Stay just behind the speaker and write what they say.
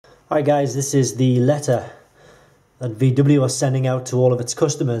Hi guys, this is the letter that VW are sending out to all of its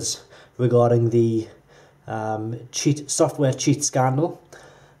customers regarding the software cheat scandal.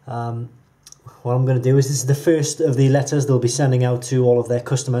 What I'm going to do is, this is the first of the letters they'll be sending out to all of their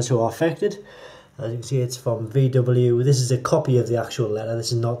customers who are affected. As you can see, it's from VW. This is a copy of the actual letter.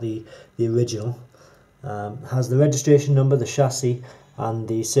 This is not the original. Has the registration number, the chassis, and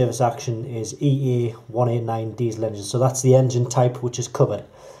the service action is EA189 diesel engine. So that's the engine type which is covered.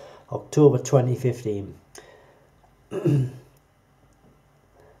 October 2015. I'm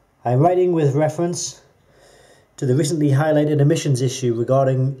writing with reference to the recently highlighted emissions issue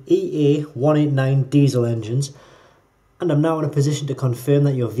regarding EA189 diesel engines, and I'm now in a position to confirm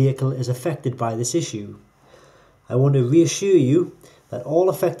that your vehicle is affected by this issue. I want to reassure you that all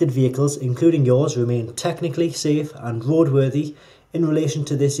affected vehicles, including yours, remain technically safe and roadworthy in relation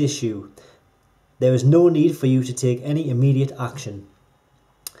to this issue. There is no need for you to take any immediate action.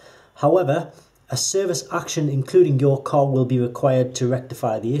 However, a service action including your car will be required to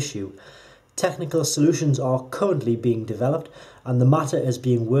rectify the issue. Technical solutions are currently being developed and the matter is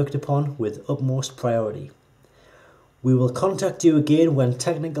being worked upon with utmost priority. We will contact you again when the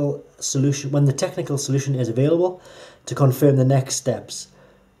technical solution is available to confirm the next steps.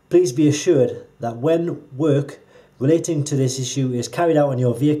 Please be assured that when work relating to this issue is carried out on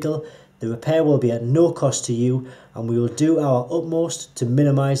your vehicle, the repair will be at no cost to you, and we will do our utmost to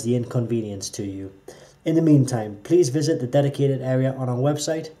minimize the inconvenience to you. In the meantime, please visit the dedicated area on our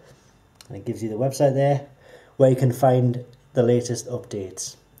website, and it gives you the website there, where you can find the latest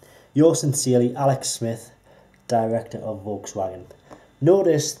updates. Yours sincerely, Alex Smith, Director of Volkswagen.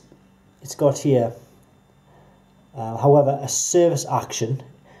 Notice it's got here, however, a service action,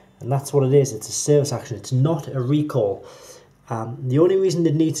 and that's what it is. It's a service action. It's not a recall. The only reason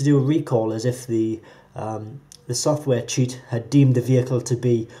they need to do a recall is if the software cheat had deemed the vehicle to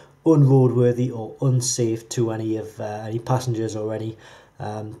be unroadworthy or unsafe to any passengers or any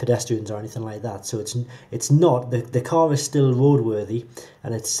pedestrians or anything like that. So it's not. The car is still roadworthy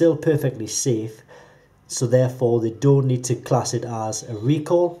and it's still perfectly safe. So therefore, they don't need to class it as a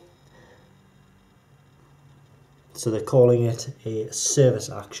recall. So they're calling it a service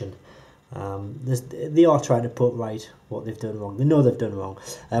action. They are trying to put right what they've done wrong. They know they've done wrong.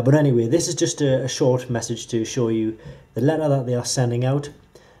 But anyway, this is just a short message to show you the letter that they are sending out.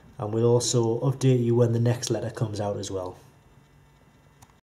 And we'll also update you when the next letter comes out as well.